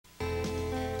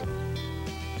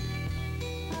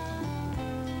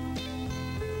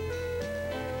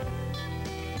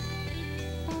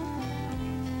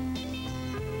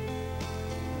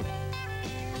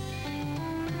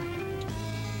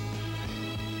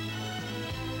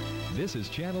This is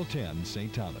Channel 10,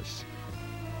 St. Thomas.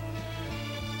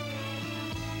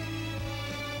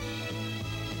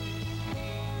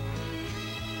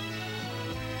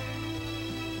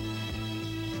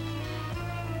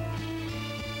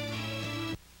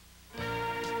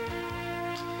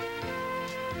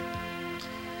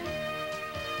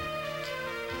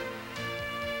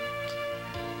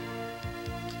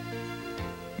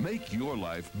 Make your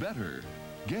life better.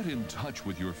 Get in touch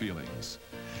with your feelings.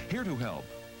 Here to help,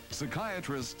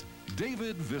 psychiatrist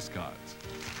David Viscott.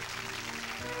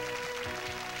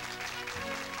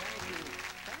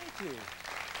 Thank you.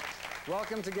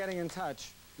 Welcome to Getting in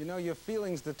Touch. You know, your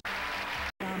feelings...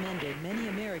 Ended, many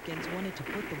Americans wanted to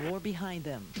put the war behind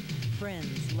them.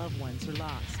 Friends, loved ones are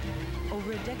lost.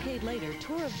 Over a decade later,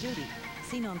 Tour of Duty,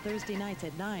 seen on Thursday nights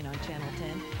at 9 on Channel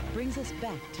 10, brings us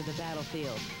back to the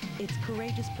battlefield. It's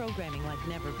courageous programming like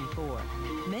never before.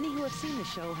 Many who have seen the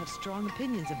show have strong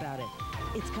opinions about it.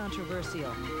 It's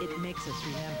controversial. It makes us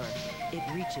remember. It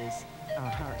reaches our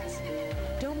hearts.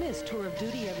 Don't miss Tour of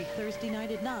Duty every Thursday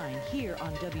night at 9 here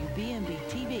on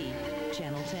WBNB-TV,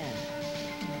 Channel 10.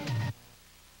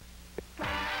 And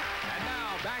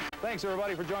now, back. Thanks,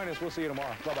 everybody, for joining us. We'll see you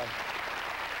tomorrow. Bye-bye.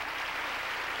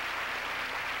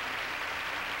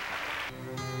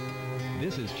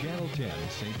 This is Channel 10,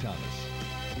 St. Thomas.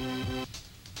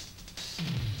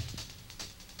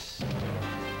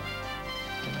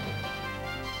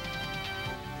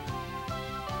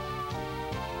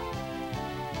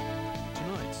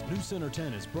 Tonight's News Center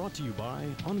 10 is brought to you by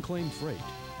Unclaimed Freight.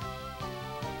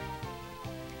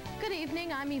 Good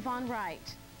evening, I'm Yvonne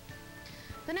Wright.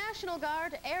 The National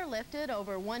Guard airlifted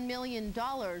over $1 million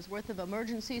worth of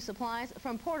emergency supplies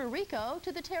from Puerto Rico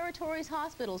to the territory's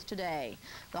hospitals today.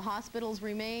 The hospitals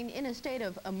remain in a state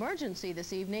of emergency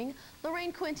this evening.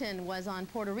 Lorraine Quinton was on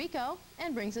Puerto Rico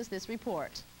and brings us this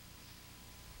report.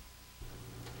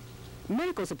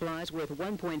 Medical supplies worth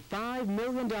 $1.5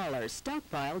 million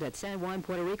stockpiled at San Juan,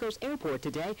 Puerto Rico's airport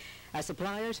today as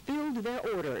suppliers filled their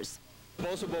orders.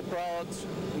 Disposable products,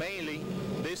 mainly,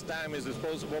 this time is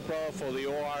disposable product for the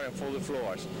OR and for the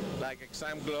floors, like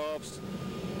exam gloves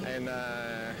and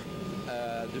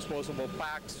disposable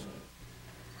packs.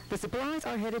 The supplies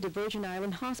are headed to Virgin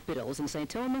Island hospitals in St.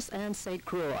 Thomas and St.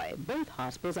 Croix. Both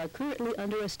hospitals are currently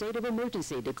under a state of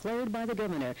emergency declared by the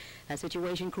governor, a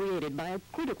situation created by a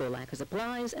critical lack of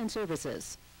supplies and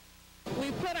services.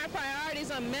 We put our priorities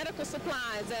on medical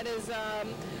supplies, that is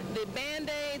the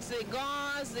Band-Aids, the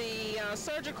gauze, the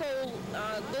surgical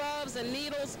gloves and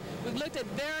needles. We've looked at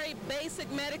very basic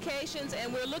medications,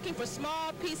 and we're looking for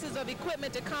small pieces of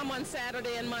equipment to come on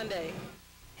Saturday and Monday.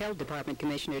 Health Department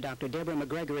Commissioner Dr. Deborah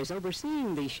McGregor is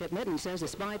overseeing the shipment and says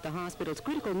despite the hospital's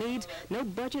critical needs, no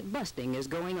budget busting is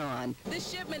going on. This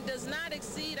shipment does not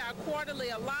exceed our quarterly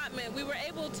allotment. We were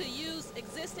able to use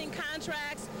existing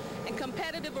contracts and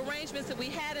competitive arrangements that we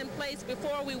had in place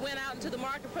before we went out into the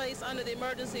marketplace under the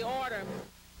emergency order.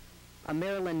 A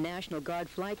Maryland National Guard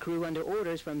flight crew under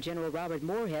orders from General Robert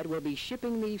Moorhead will be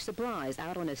shipping the supplies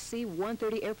out on a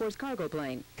C-130 Air Force cargo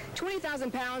plane.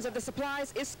 20,000 pounds of the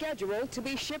supplies is scheduled to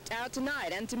be shipped out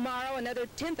tonight, and tomorrow another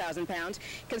 10,000 pounds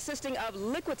consisting of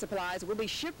liquid supplies will be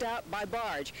shipped out by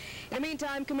barge. In the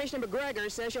meantime, Commissioner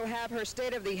McGregor says she'll have her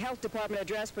State of the Health Department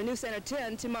address for News Center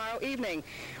 10 tomorrow evening.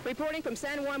 Reporting from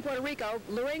San Juan, Puerto Rico,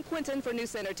 Lorraine Quinton for News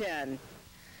Center 10.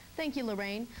 Thank you,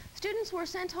 Lorraine. Students were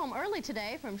sent home early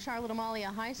today from Charlotte Amalia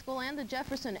High School and the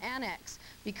Jefferson Annex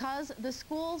because the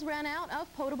schools ran out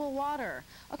of potable water.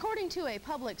 According to a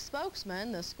public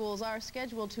spokesman, the schools are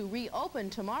scheduled to reopen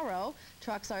tomorrow.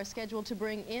 Trucks are scheduled to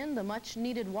bring in the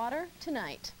much-needed water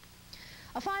tonight.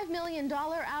 A $5 million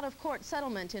out-of-court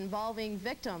settlement involving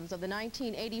victims of the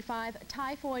 1985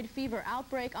 typhoid fever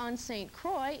outbreak on St.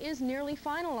 Croix is nearly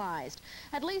finalized.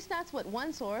 At least that's what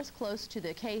one source close to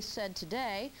the case said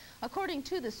today. According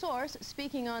to the source,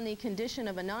 speaking on the condition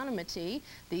of anonymity,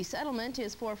 the settlement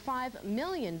is for $5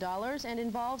 million and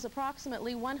involves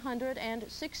approximately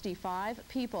 165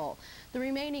 people. The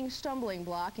remaining stumbling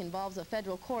block involves a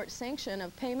federal court sanction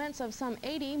of payments of some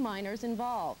 80 minors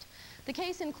involved. The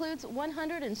case includes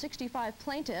 165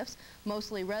 plaintiffs,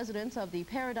 mostly residents of the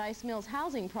Paradise Mills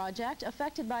housing project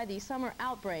affected by the summer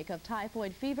outbreak of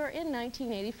typhoid fever in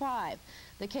 1985.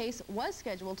 The case was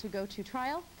scheduled to go to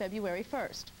trial February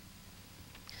 1st.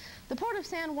 The Port of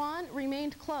San Juan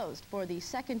remained closed for the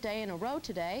second day in a row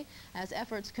today as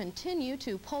efforts continue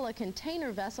to pull a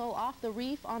container vessel off the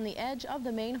reef on the edge of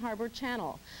the main harbor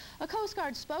channel. A Coast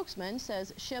Guard spokesman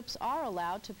says ships are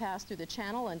allowed to pass through the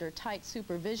channel under tight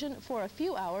supervision for a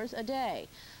few hours a day.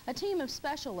 A team of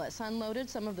specialists unloaded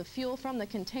some of the fuel from the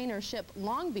container ship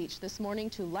Long Beach this morning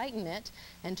to lighten it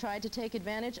and tried to take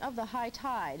advantage of the high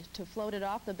tide to float it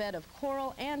off the bed of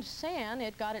coral and sand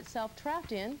it got itself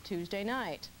trapped in Tuesday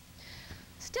night.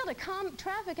 Still to come,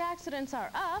 traffic accidents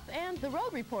are up and the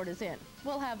road report is in.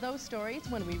 We'll have those stories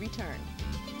when we return.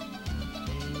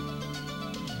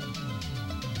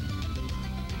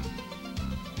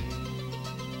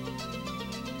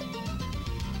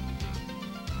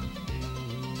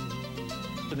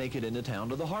 To make it into town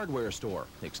to the hardware store.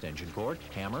 Extension cord,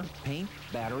 hammer, paint,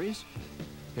 batteries.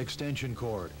 Extension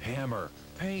cord, hammer,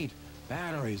 paint,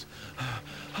 batteries.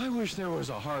 I wish there was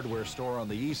a hardware store on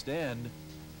the East End.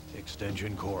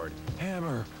 Extension cord,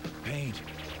 hammer, paint,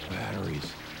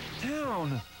 batteries.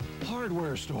 Town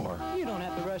hardware store. You don't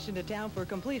have to rush into town for a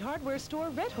complete hardware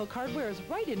store. Red Hook Hardware is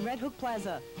right in Red Hook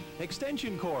Plaza.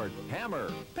 Extension cord, hammer,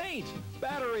 paint,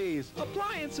 batteries,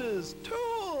 appliances,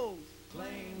 tools.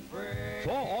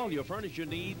 For all your furniture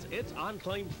needs, it's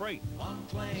Unclaimed Freight,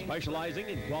 specializing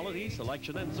in quality,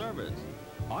 selection, and service.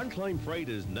 Unclaimed Freight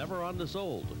is never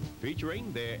undersold,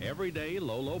 featuring their everyday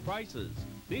low prices.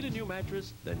 Need a new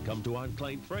mattress? Then come to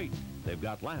Unclaimed Freight. They've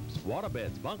got lamps, water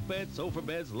beds, bunk beds, sofa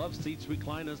beds, love seats,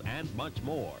 recliners, and much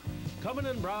more. Come in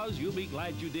and browse. You'll be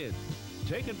glad you did.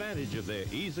 Take advantage of their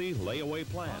easy layaway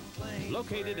plan.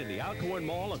 Located in the Alcoan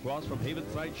Mall across from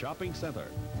Havenside Shopping Center.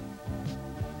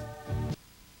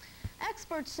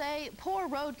 Experts say poor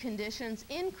road conditions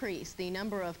increase the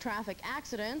number of traffic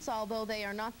accidents, although they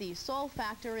are not the sole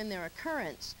factor in their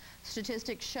occurrence.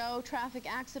 Statistics show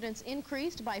traffic accidents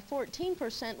increased by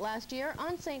 14% last year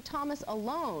on St. Thomas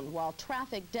alone, while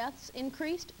traffic deaths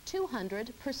increased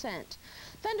 200%.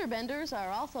 Fender benders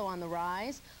are also on the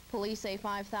rise. Police say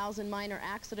 5,000 minor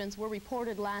accidents were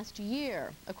reported last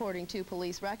year. According to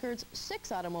police records,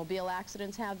 6 automobile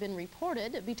accidents have been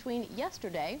reported between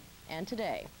yesterday and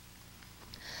today.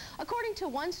 According to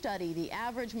one study, the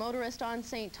average motorist on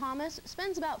St. Thomas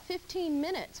spends about 15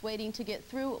 minutes waiting to get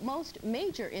through most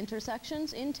major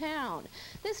intersections in town.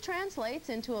 This translates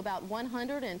into about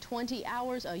 120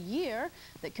 hours a year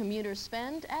that commuters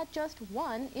spend at just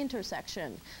one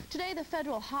intersection. Today, the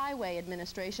Federal Highway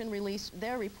Administration released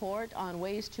their report on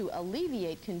ways to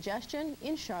alleviate congestion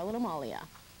in Charlotte-Amalia.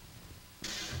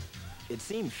 It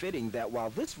seemed fitting that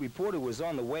while this reporter was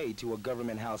on the way to a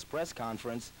Government House press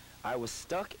conference, I was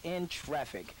stuck in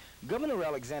traffic. Governor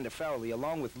Alexander Farrelly,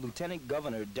 along with Lieutenant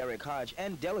Governor Derek Hodge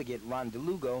and Delegate Ron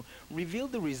DeLugo,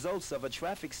 revealed the results of a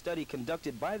traffic study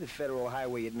conducted by the Federal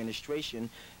Highway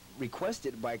Administration,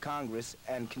 requested by Congress,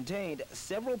 and contained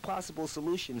several possible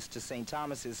solutions to St.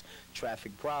 Thomas's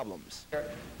traffic problems.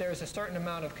 There's a certain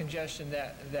amount of congestion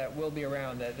that will be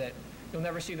around that you'll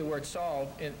never see the word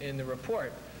solved in the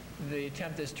report. The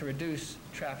attempt is to reduce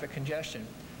traffic congestion.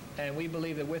 And we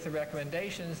believe that with the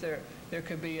recommendations, there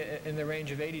could be in the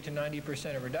range of 80 to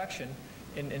 90% of reduction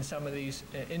in some of these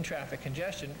in-traffic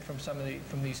congestion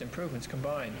from these improvements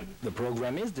combined. The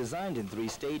program is designed in 3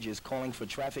 stages, calling for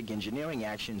traffic engineering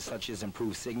actions such as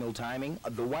improved signal timing,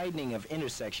 the widening of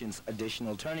intersections,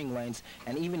 additional turning lanes,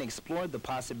 and even explored the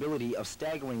possibility of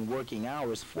staggering working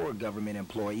hours for government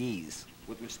employees.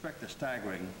 With respect to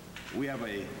staggering, we have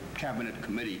a cabinet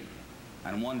committee,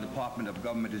 and one department of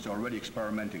government is already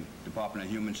experimenting, Department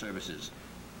of Human Services,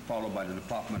 followed by the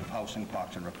Department of Housing,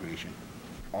 Parks, and Recreation.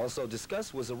 Also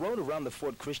discussed was a road around the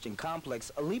Fort Christian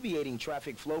complex, alleviating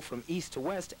traffic flow from east to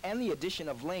west, and the addition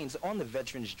of lanes on the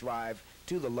Veterans Drive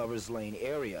to the Lovers Lane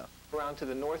area. Around to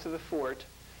the north of the fort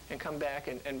and come back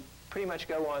and pretty much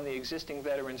go on the existing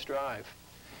Veterans Drive.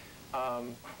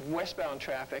 Westbound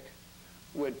traffic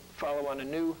would follow on a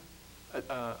new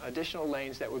additional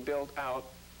lanes that were built out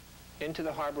into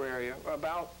the harbor area,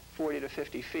 about 40 to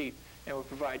 50 feet, and would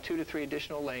provide 2 to 3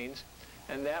 additional lanes,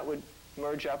 and that would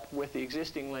merge up with the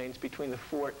existing lanes between the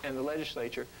fort and the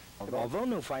legislature. Although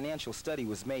no financial study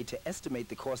was made to estimate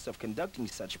the cost of conducting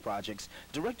such projects,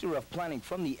 Director of Planning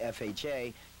from the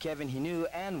FHA, Kevin Hinu,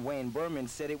 and Wayne Berman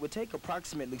said it would take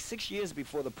approximately 6 years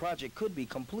before the project could be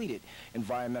completed.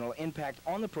 Environmental impact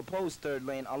on the proposed third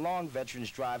lane along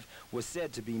Veterans Drive was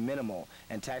said to be minimal,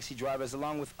 and taxi drivers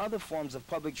along with other forms of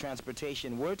public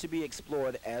transportation were to be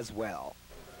explored as well.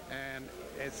 And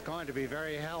it's going to be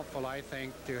very helpful, I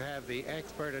think, to have the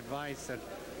expert advice that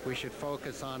we should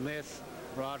focus on this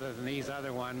rather than these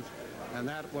other ones, and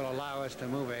that will allow us to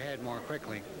move ahead more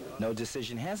quickly. No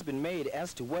decision has been made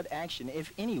as to what action,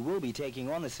 if any, will be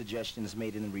taking on the suggestions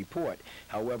made in the report.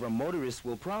 However, motorists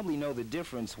will probably know the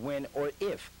difference when or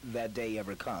if that day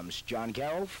ever comes. John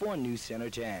Carroll for News Center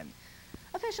 10.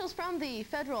 Officials from the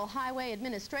Federal Highway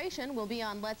Administration will be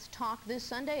on Let's Talk this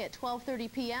Sunday at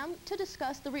 12:30 p.m. to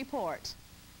discuss the report.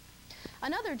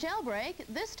 Another jailbreak,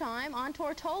 this time on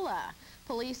Tortola.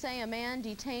 Police say a man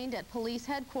detained at police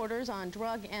headquarters on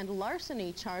drug and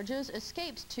larceny charges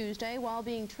escaped Tuesday while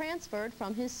being transferred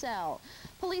from his cell.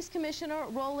 Police Commissioner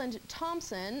Roland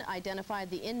Thompson identified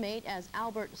the inmate as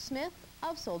Albert Smith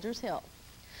of Soldiers Hill.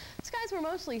 Skies were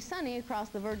mostly sunny across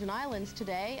the Virgin Islands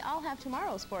today. I'll have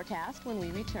tomorrow's forecast when we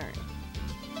return.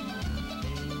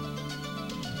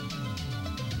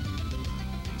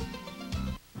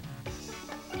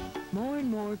 More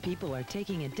and more people are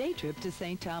taking a day trip to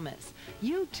St. Thomas.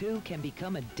 You too can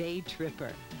become a day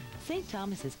tripper. St.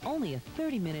 Thomas is only a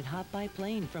 30-minute hop by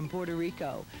plane from Puerto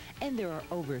Rico, and there are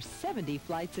over 70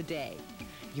 flights a day.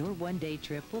 Your one-day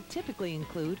trip will typically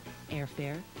include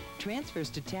airfare, transfers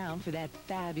to town for that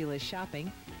fabulous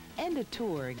shopping, and a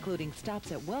tour including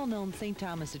stops at well-known St.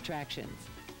 Thomas attractions.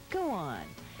 Go on,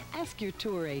 ask your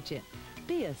tour agent.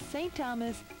 Be a St.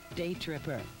 Thomas day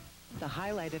tripper. The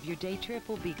highlight of your day trip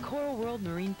will be Coral World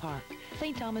Marine Park.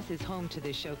 St. Thomas is home to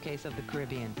this showcase of the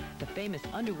Caribbean. The famous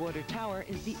underwater tower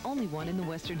is the only one in the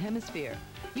Western Hemisphere.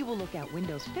 You will look out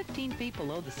windows 15 feet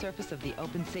below the surface of the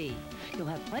open sea. You'll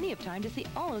have plenty of time to see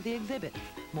all of the exhibits.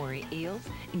 Moray eels,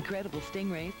 incredible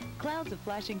stingrays, clouds of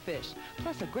flashing fish,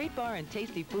 plus a great bar and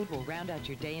tasty food will round out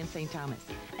your day in St. Thomas.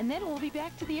 And then we'll be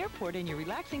back to the airport and your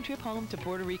relaxing trip home to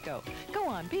Puerto Rico. Go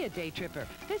on, be a day tripper.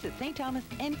 Visit St. Thomas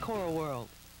and Coral World.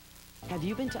 Have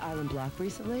you been to Island Block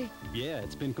recently? Yeah,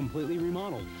 it's been completely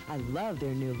remodeled. I love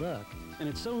their new look. And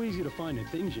it's so easy to find the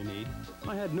things you need.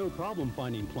 I had no problem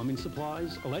finding plumbing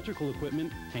supplies, electrical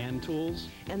equipment, hand tools.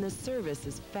 And the service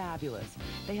is fabulous.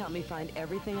 They helped me find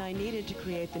everything I needed to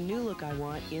create the new look I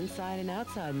want inside and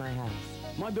outside my house.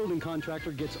 My building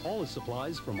contractor gets all his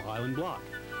supplies from Island Block.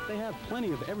 They have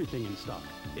plenty of everything in stock.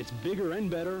 It's bigger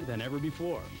and better than ever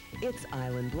before. It's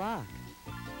Island Block.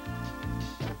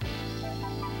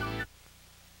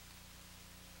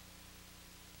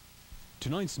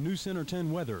 Tonight's News Center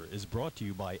 10 weather is brought to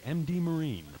you by MD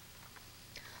Marine.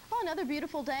 Well, another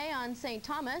beautiful day on St.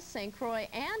 Thomas, St. Croix,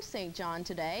 and St. John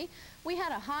today. We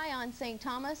had a high on St.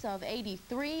 Thomas of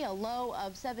 83, a low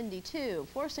of 72.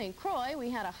 For St. Croix, we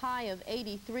had a high of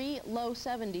 83, low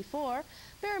 74.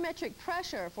 Barometric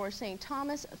pressure for St.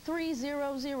 Thomas,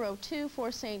 3002.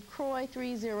 For St. Croix,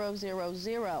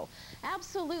 3000.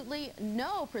 Absolutely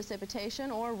no precipitation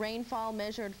or rainfall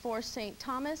measured for St.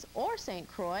 Thomas or St.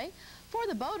 Croix. For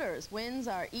the boaters, winds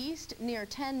are east near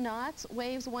 10 knots,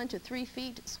 waves 1 to 3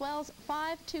 feet, swells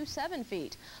 5 to 7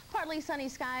 feet. Partly sunny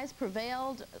skies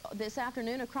prevailed this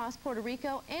afternoon across Puerto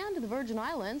Rico and the Virgin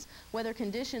Islands. Weather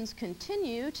conditions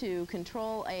continue to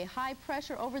control a high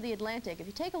pressure over the Atlantic. If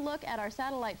you take a look at our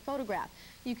satellite photograph,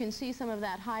 you can see some of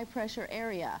that high pressure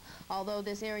area. Although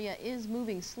this area is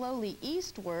moving slowly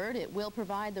eastward, it will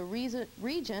provide the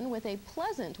region with a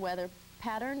pleasant weather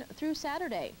pattern through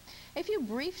Saturday. A few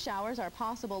brief showers are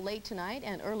possible late tonight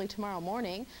and early tomorrow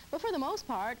morning, but for the most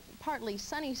part, partly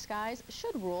sunny skies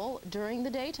should rule during the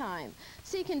daytime.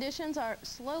 Sea conditions are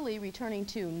slowly returning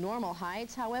to normal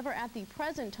heights. However, at the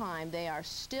present time, they are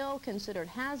still considered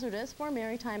hazardous for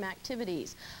maritime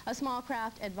activities. A small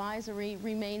craft advisory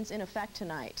remains in effect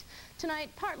tonight. Tonight,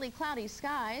 partly cloudy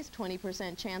skies,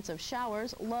 20% chance of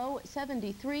showers, low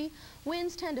 73,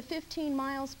 winds 10 to 15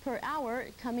 miles per hour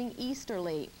coming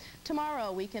easterly.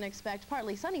 Tomorrow, we can expect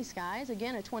partly sunny skies,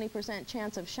 again a 20%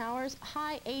 chance of showers,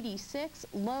 high 86,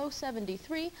 low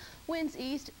 73, winds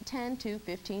east 10 to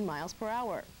 15 miles per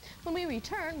hour. When we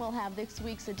return, we'll have this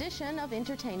week's edition of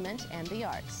Entertainment and the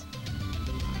Arts.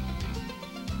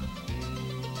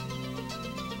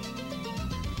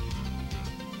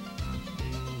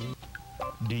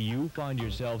 Do you find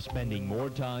yourself spending more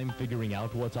time figuring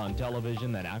out what's on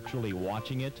television than actually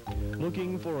watching it?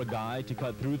 Looking for a guide to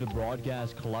cut through the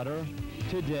broadcast clutter?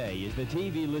 Today is the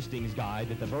TV listings guide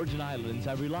that the Virgin Islands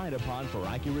have relied upon for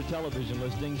accurate television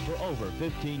listings for over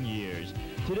 15 years.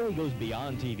 Today goes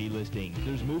beyond TV listings.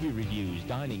 There's movie reviews,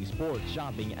 dining, sports,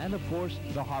 shopping, and of course,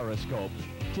 the horoscope.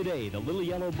 Today, the Little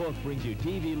Yellow Book brings you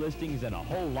TV listings and a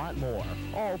whole lot more,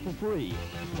 all for free.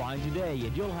 Find today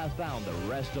and you'll have found the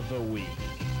rest of the week.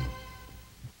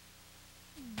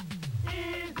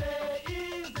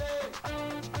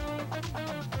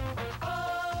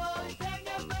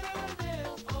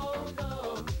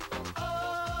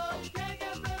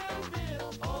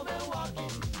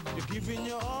 Giving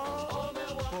giving you all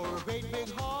for a great big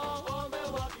haul.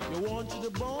 You want to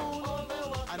the bone,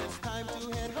 and it's time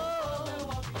to head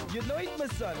home. You know it, my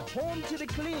son. Home to the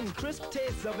clean, crisp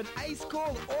taste of an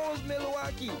ice-cold old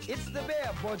Milwaukee. It's the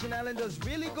bear Virgin Islanders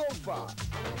really go for.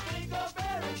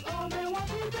 Old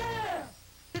Milwaukee Bear.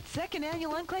 It's second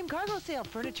annual unclaimed cargo sale.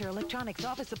 Furniture, electronics,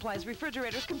 office supplies,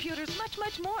 refrigerators, computers, much,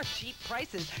 much more. Cheap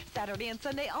prices. Saturday and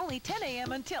Sunday only 10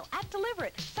 a.m. until at Deliver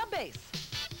It. Subbase.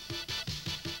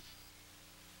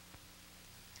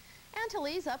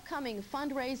 Antilles' upcoming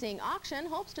fundraising auction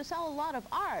hopes to sell a lot of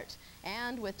art.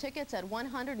 And with tickets at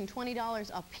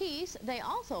 $120 a piece, they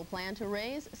also plan to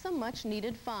raise some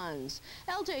much-needed funds.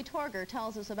 LJ Torger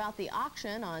tells us about the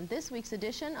auction on this week's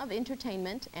edition of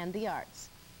Entertainment and the Arts.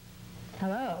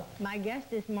 Hello, my guest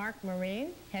is Mark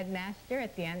Marine, headmaster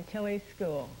at the Antilles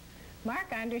School. Mark,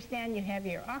 I understand you have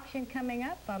your auction coming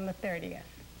up on the 30th.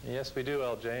 Yes, we do,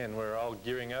 LJ, and we're all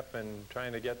gearing up and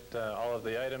trying to get all of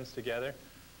the items together.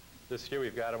 This year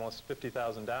we've got almost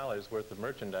 $50,000 worth of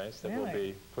merchandise that we'll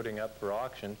be putting up for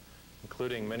auction,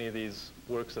 including many of these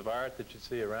works of art that you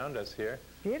see around us here.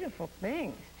 Beautiful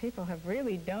things. People have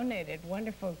really donated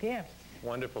wonderful gifts.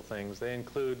 Wonderful things. They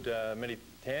include many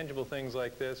tangible things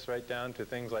like this, right down to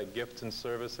things like gifts and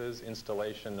services,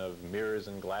 installation of mirrors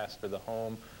and glass for the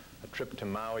home, a trip to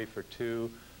Maui for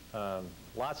two,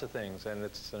 lots of things, and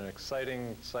it's an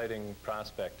exciting, exciting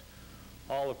prospect.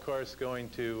 All, of course, going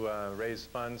to raise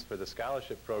funds for the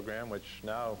scholarship program, which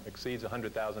now exceeds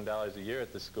 $100,000 a year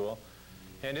at the school,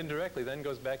 and indirectly then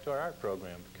goes back to our art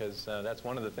program, because that's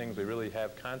one of the things we really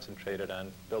have concentrated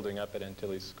on building up at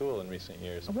Antilles School in recent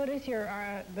years. What is your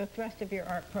the thrust of your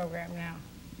art program now?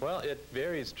 Well, it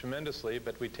varies tremendously,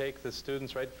 but we take the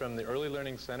students right from the Early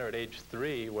Learning Center at age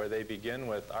 3, where they begin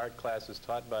with art classes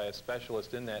taught by a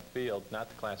specialist in that field, not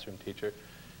the classroom teacher,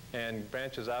 and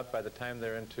branches out by the time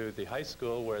they're into the high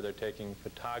school, where they're taking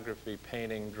photography,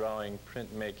 painting, drawing,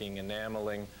 printmaking,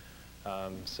 enameling,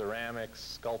 ceramics,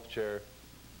 sculpture,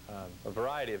 a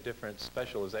variety of different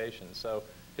specializations. So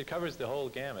it covers the whole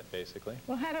gamut, basically.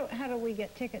 Well, how do we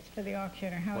get tickets for the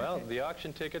auction, or how? Well, the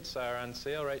auction tickets are on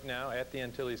sale right now at the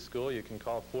Antilles School. You can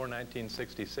call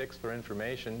 41966 for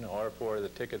information or for the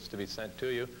tickets to be sent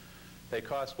to you. They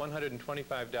cost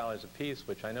 $125 a piece,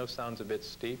 which I know sounds a bit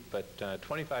steep, but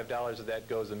 $25 of that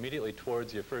goes immediately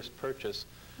towards your first purchase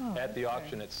at the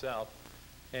auction itself.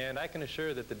 And I can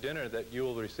assure that the dinner that you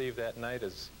will receive that night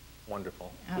is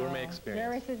wonderful. Gourmet experience.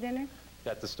 Where is the dinner?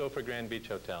 At the Stouffer Grand Beach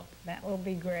Hotel. That will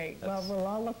be great. Well, we'll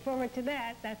all look forward to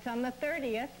that. That's on the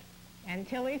 30th.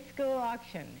 Antilles School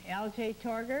Auction. LJ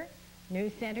Torger,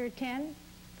 News Center 10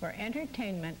 for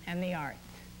Entertainment and the Arts.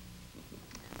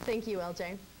 Thank you,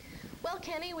 LJ. Well,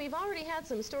 Kenny, we've already had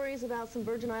some stories about some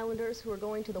Virgin Islanders who are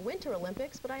going to the Winter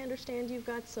Olympics, but I understand you've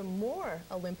got some more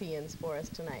Olympians for us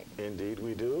tonight. Indeed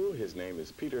we do. His name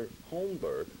is Peter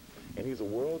Holmberg, and he's a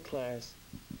world-class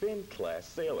Finn-class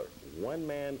sailor. One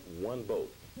man, one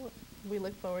boat. Well, we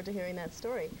look forward to hearing that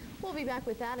story. We'll be back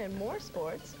with that and more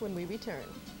sports when we return.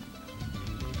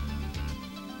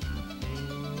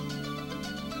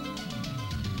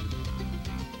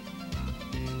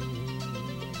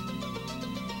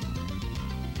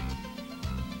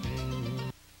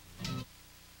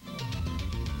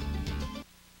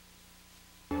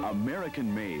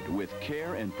 American-made with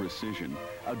care and precision,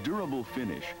 a durable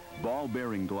finish,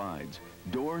 ball-bearing glides,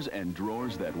 doors and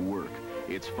drawers that work.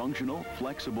 It's functional,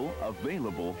 flexible,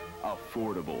 available,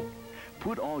 affordable.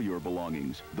 Put all your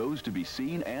belongings, those to be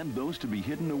seen and those to be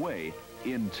hidden away,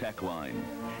 in Techline.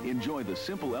 Enjoy the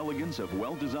simple elegance of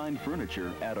well-designed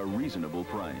furniture at a reasonable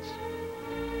price.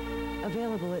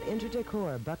 Available at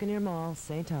Interdecor, Buccaneer Mall,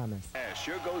 St. Thomas. Yeah,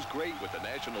 sure goes great with the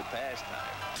national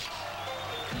pastime.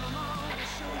 Come on, I'll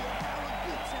show you how a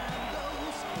good time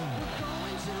goes. We're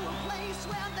going to a place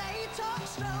where they talk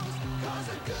Stroh's, 'cause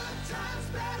a good time's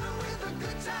better with a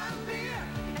good time beer,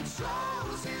 and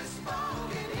Stroh's is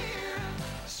spoken here.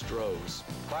 Stroh's,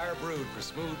 fire brewed for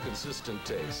smooth, consistent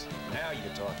taste. Now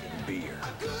you're talking beer.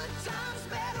 A good time's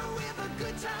better with a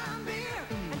good time beer,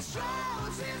 and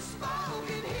Stroh's is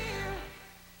spoken here.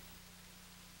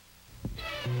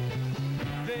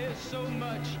 There's so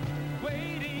much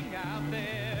waiting out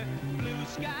there, blue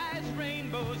skies,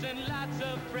 rainbows, and lots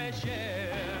of fresh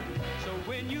air. So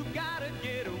when you gotta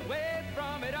get away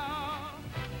from it all,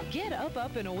 Get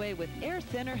up, and away with Air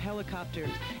Center helicopters.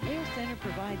 Air Center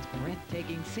provides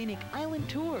breathtaking scenic island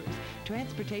tours,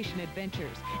 transportation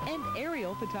adventures, and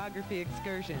aerial photography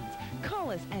excursions. Call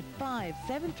us at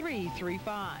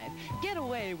 57335. Get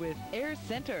away with Air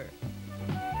Center.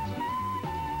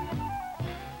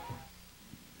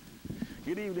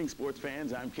 Good evening, sports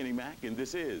fans. I'm Kenny Mack, and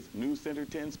this is News Center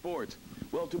 10 Sports.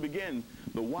 Well, to begin,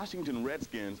 The Washington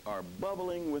Redskins are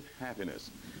bubbling with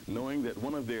happiness, knowing that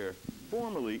one of their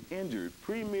formerly injured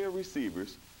premier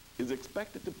receivers is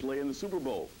expected to play in the Super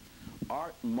Bowl.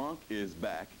 Art Monk is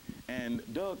back, and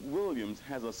Doug Williams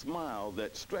has a smile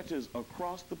that stretches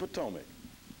across the Potomac.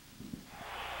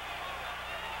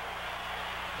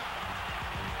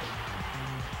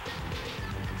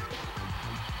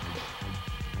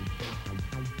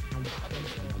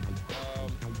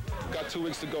 Got 2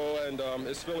 weeks to go, and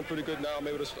it's feeling pretty good now.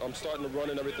 Maybe I'm starting to run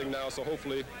and everything now, so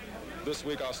hopefully this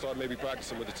week I'll start maybe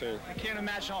practicing with the team. I can't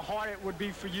imagine how hard it would be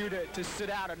for you to sit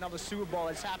out another Super Bowl.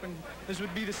 It's happened. This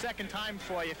would be the second time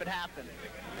for you if it happened.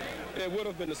 It would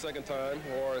have been the second time,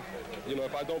 or, you know,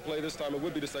 if I don't play this time, it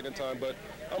would be the second time, but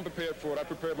I'm prepared for it. I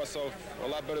prepared myself a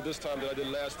lot better this time than I did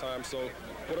last time, so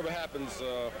whatever happens,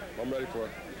 I'm ready for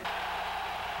it.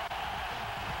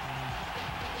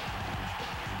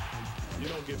 You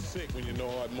don't get sick when you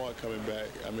know Art Monk coming back.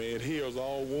 I mean, it heals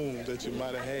all wounds that you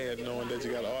might have had knowing that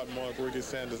you got Art Monk, Ricky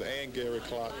Sanders, and Gary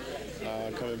Clark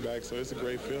coming back, so it's a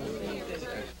great feeling.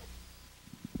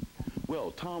 Well,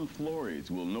 Tom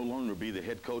Flores will no longer be the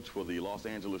head coach for the Los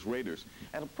Angeles Raiders.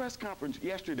 At a press conference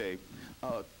yesterday,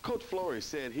 Coach Flores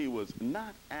said he was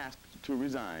not asked to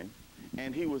resign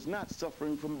and he was not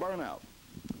suffering from burnout.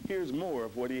 Here's more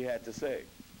of what he had to say.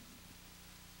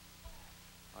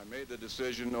 I made the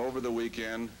decision over the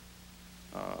weekend.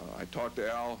 I talked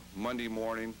to Al Monday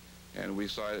morning, and we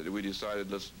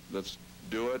decided let's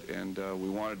do it, and we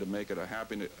wanted to make it a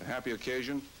happy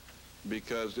occasion,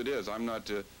 because it is. I'm not,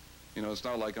 you know, it's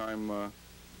not like I'm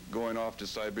going off to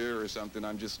Siberia or something.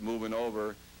 I'm just moving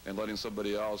over and letting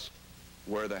somebody else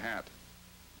wear the hat.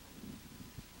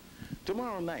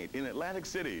 Tomorrow night in Atlantic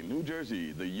City, New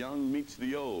Jersey, the young meets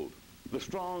the old. The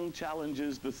strong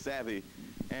challenges the savvy,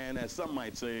 and as some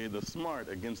might say, the smart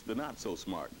against the not so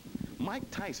smart. Mike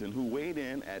Tyson, who weighed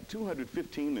in at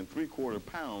 215 3/4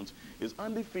 pounds, is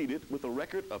undefeated with a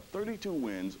record of 32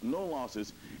 wins, no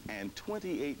losses, and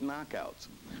 28 knockouts.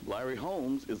 Larry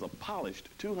Holmes is a polished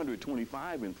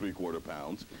 225 3/4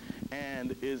 pounds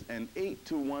and is an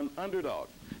 8-1 underdog.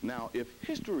 Now, if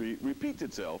history repeats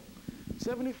itself,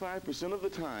 75% of the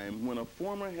time when a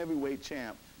former heavyweight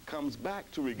champ comes back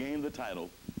to regain the title,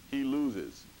 he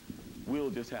loses. We'll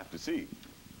just have to see.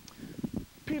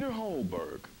 Peter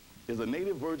Holberg is a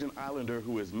native Virgin Islander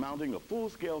who is mounting a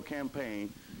full-scale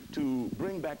campaign to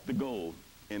bring back the gold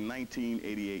in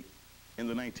 1988, in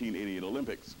the 1988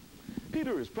 Olympics.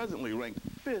 Peter is presently ranked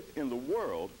 5th in the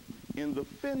world in the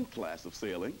Finn class of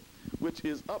sailing, which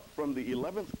is up from the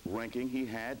 11th ranking he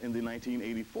had in the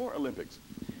 1984 Olympics.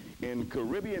 In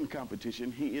Caribbean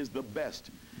competition, he is the best,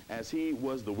 as he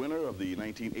was the winner of the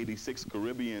 1986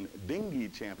 Caribbean Dinghy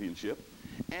Championship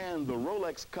and the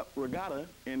Rolex Cup Regatta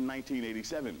in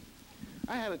 1987.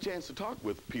 I had a chance to talk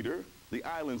with Peter, the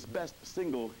island's best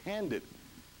single-handed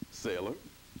sailor,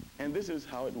 and this is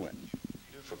how it went.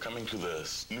 For coming to the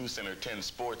News Center 10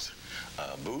 Sports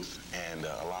booth and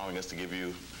allowing us to give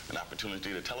you an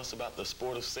opportunity to tell us about the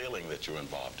sport of sailing that you're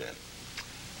involved in.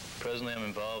 Presently, I'm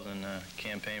involved in a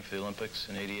campaign for the Olympics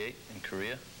in '88 in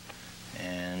Korea,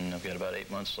 and I've got about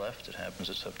 8 months left. It happens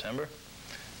in September.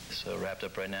 So wrapped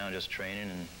up right now, just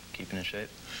training and keeping in shape.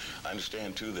 I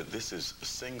understand, too, that this is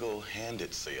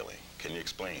single-handed sailing. Can you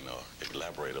explain or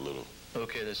elaborate a little?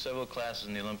 Okay, there's several classes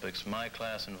in the Olympics. My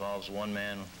class involves one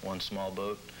man, one small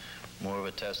boat, more of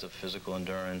a test of physical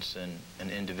endurance and an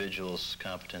individual's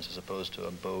competence as opposed to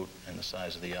a boat and the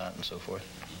size of the yacht and so forth.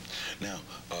 Now,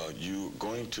 you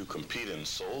going to compete in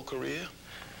Seoul, Korea?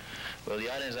 Well, the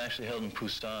yachting is actually held in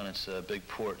Busan. It's a big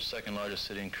port, second largest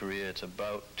city in Korea. It's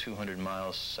about 200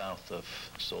 miles south of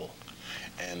Seoul.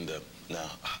 And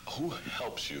now, who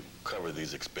helps you cover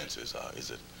these expenses?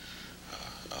 Is it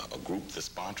a group that's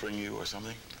sponsoring you or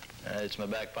something? It's my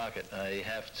back pocket. I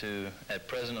have to, at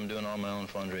present, I'm doing all my own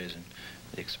fundraising.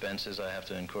 The expenses I have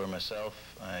to incur myself.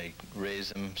 I raise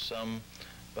them some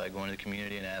by going to the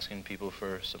community and asking people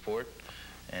for support,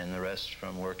 and the rest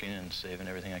from working and saving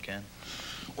everything I can.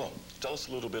 Well, tell us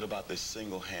a little bit about this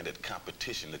single-handed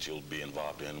competition that you'll be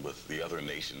involved in with the other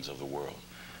nations of the world.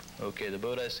 Okay, the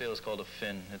boat I sail is called a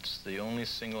Finn. It's the only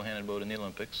single-handed boat in the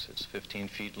Olympics. It's 15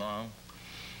 feet long.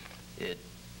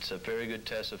 It's a very good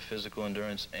test of physical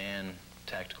endurance and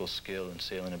tactical skill and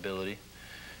sailing ability.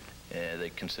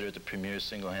 They consider it the premier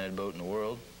single-handed boat in the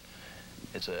world.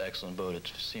 It's an excellent boat.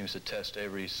 It seems to test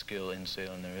every skill in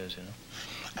sailing there is, you know.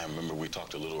 I remember we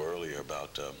talked a little earlier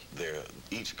about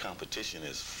each competition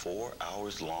is 4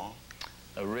 hours long.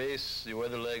 A race, the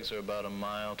weather legs are about 1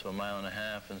 mile to 1.5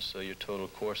 miles, and so your total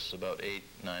course is about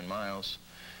 8-9 miles.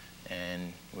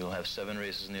 And we'll have 7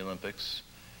 races in the Olympics,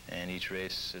 and each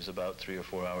race is about 3 or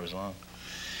 4 hours long.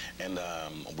 And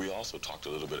we also talked a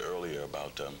little bit earlier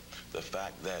about the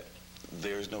fact that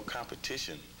there's no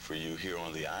competition for you here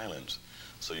on the islands.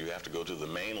 So you have to go to the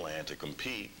mainland to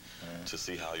compete to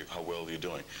see how well you're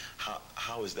doing.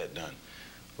 How is that done?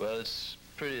 Well, it's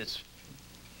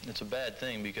a bad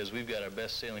thing because we've got our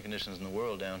best sailing conditions in the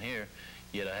world down here,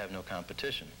 yet I have no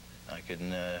competition. I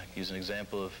can use an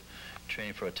example of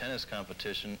training for a tennis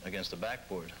competition against a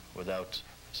backboard without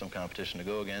some competition to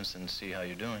go against and see how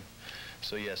you're doing.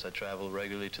 So yes, I travel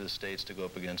regularly to the States to go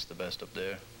up against the best up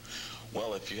there.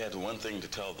 Well, if you had one thing to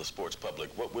tell the sports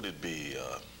public, what would it be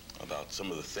about some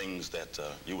of the things that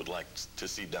you would like to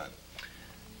see done?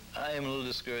 I am a little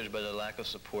discouraged by the lack of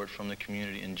support from the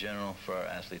community in general for our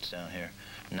athletes down here.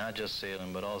 Not just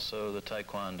sailing, but also the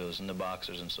taekwondos and the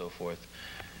boxers and so forth.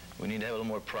 We need to have a little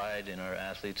more pride in our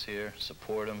athletes here,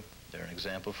 support them. They're an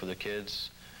example for the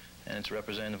kids, and it's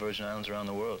representing the Virgin Islands around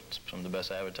the world. It's some of the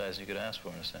best advertising you could ask for,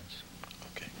 in a sense.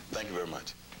 Okay. Thank you very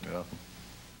much. You're welcome.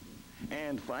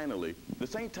 And finally, the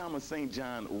St. Thomas St.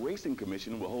 John Racing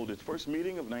Commission will hold its first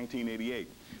meeting of 1988.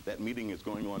 That meeting is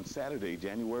going on Saturday,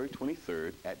 January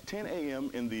 23rd at 10 a.m.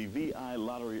 in the VI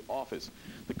Lottery office.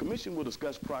 The commission will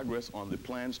discuss progress on the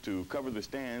plans to cover the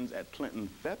stands at Clinton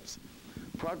Phelps,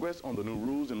 progress on the new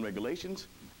rules and regulations,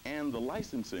 and the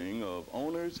licensing of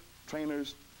owners,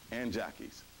 trainers, and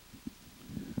jockeys.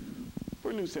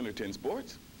 For News Center 10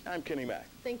 Sports, I'm Kenny Mack.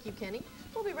 Thank you, Kenny.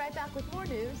 We'll be right back with more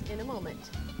news in a moment.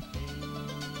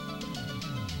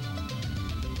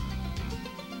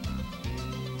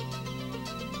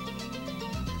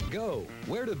 Go.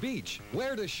 Where to beach,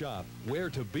 where to shop, where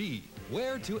to be,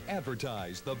 where to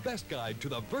advertise. The best guide to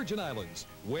the Virgin Islands.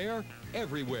 Where?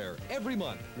 Everywhere, every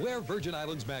month. Where Virgin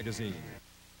Islands Magazine.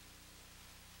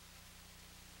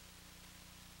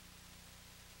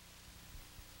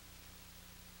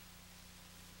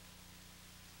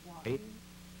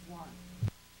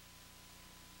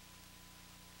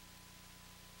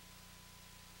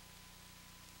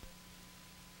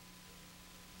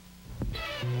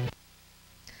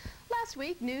 Last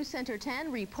week, News Center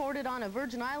 10 reported on a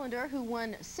Virgin Islander who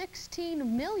won $16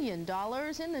 million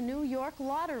in the New York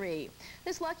lottery.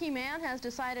 This lucky man has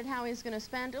decided how he's going to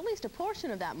spend at least a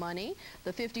portion of that money.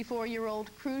 The 54-year-old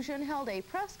Crusian held a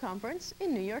press conference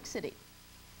in New York City.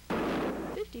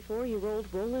 54-year-old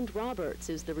Roland Roberts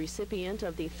is the recipient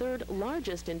of the third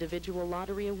largest individual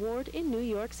lottery award in New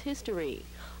York's history.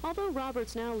 Although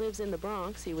Roberts now lives in the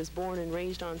Bronx, he was born and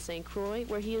raised on St. Croix,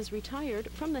 where he is retired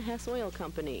from the Hess Oil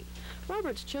Company.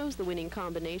 Roberts chose the winning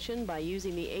combination by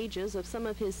using the ages of some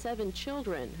of his 7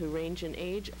 children, who range in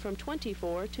age from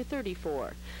 24 to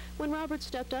 34. When Roberts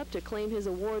stepped up to claim his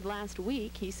award last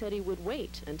week, he said he would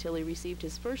wait until he received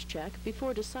his first check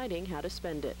before deciding how to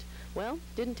spend it. Well,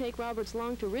 didn't take Roberts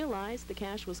long to realize the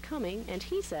cash was coming, and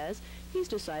he says he's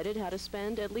decided how to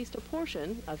spend at least a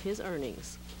portion of his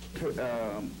earnings.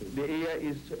 The year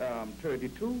is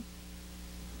 32.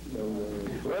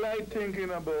 Well, I'm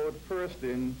thinking about first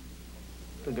thing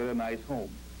to get a nice home.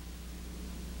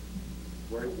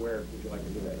 Where would you like to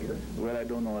do that here? Well, I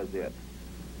don't know as yet.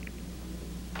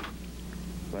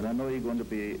 But I know you're going to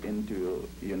be into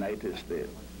the United States.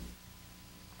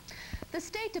 The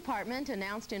State Department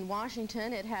announced in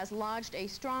Washington it has lodged a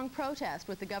strong protest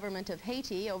with the government of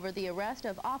Haiti over the arrest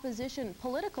of opposition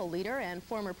political leader and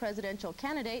former presidential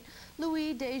candidate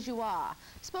Louis Desjoie.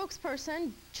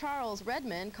 Spokesperson Charles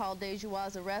Redmond called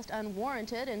Desjoie's arrest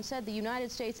unwarranted and said the United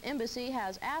States Embassy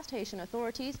has asked Haitian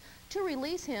authorities to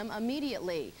release him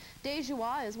immediately.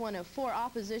 Desjoie is one of 4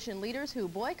 opposition leaders who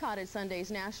boycotted Sunday's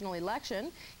national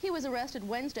election. He was arrested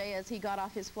Wednesday as he got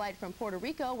off his flight from Puerto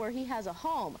Rico, where he has a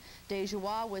home.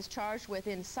 Desjoie was charged with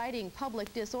inciting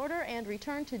public disorder and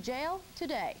returned to jail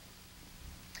today.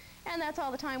 And that's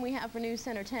all the time we have for News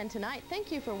Center 10 tonight. Thank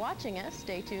you for watching us.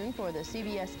 Stay tuned for the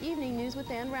CBS Evening News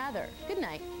with Ann Rather. Good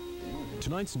night.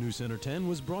 Tonight's News Center 10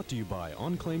 was brought to you by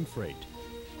Unclaimed Freight.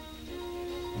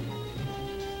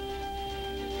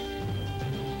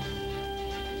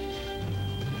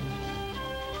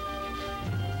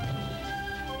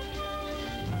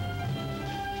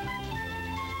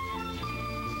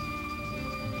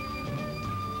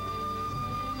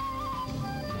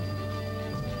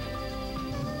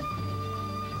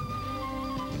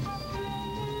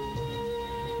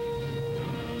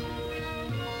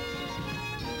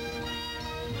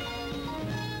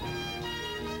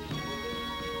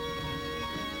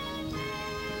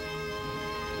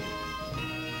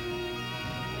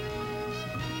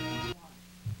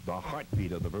 The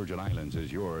heartbeat of the Virgin Islands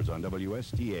is yours on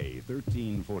WSTA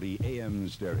 1340 AM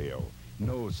stereo.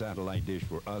 No satellite dish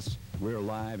for us. We're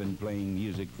live and playing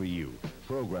music for you.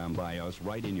 Programmed by us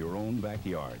right in your own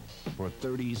backyard. For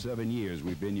 37 years,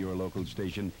 we've been your local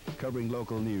station, covering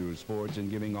local news, sports,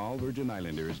 and giving all Virgin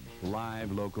Islanders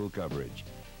live local coverage.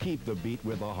 Keep the beat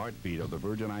with the heartbeat of the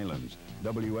Virgin Islands.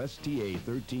 WSTA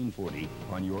 1340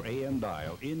 on your AM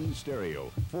dial in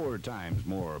stereo, 4 times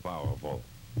more powerful.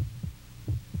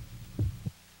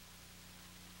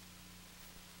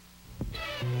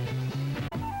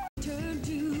 Turn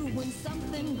to when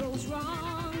something goes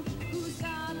wrong. Who's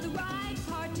got the right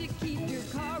part to keep your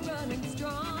car running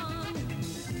strong?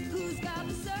 Who's got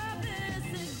the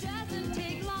service that doesn't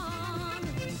take long?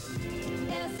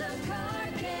 Esso Car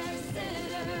Care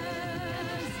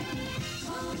Centers.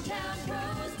 Hometown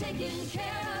pros taking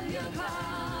care of your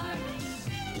car.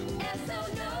 Esso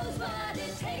knows what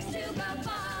it takes to go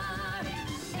far.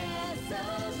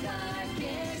 Esso Car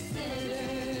Care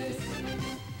Centers.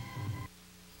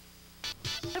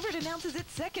 Everett announces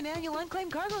its second annual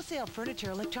unclaimed cargo sale.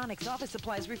 Furniture, electronics, office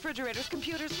supplies, refrigerators,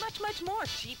 computers, much, much more.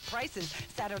 Cheap prices.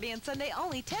 Saturday and Sunday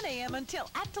only 10 a.m. until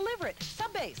at Deliver It.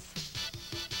 Subbase.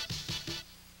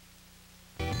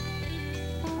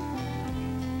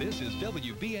 This is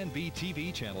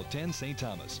WBNB-TV Channel 10 St.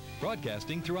 Thomas,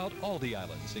 broadcasting throughout all the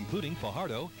islands, including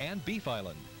Fajardo and Beef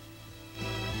Island.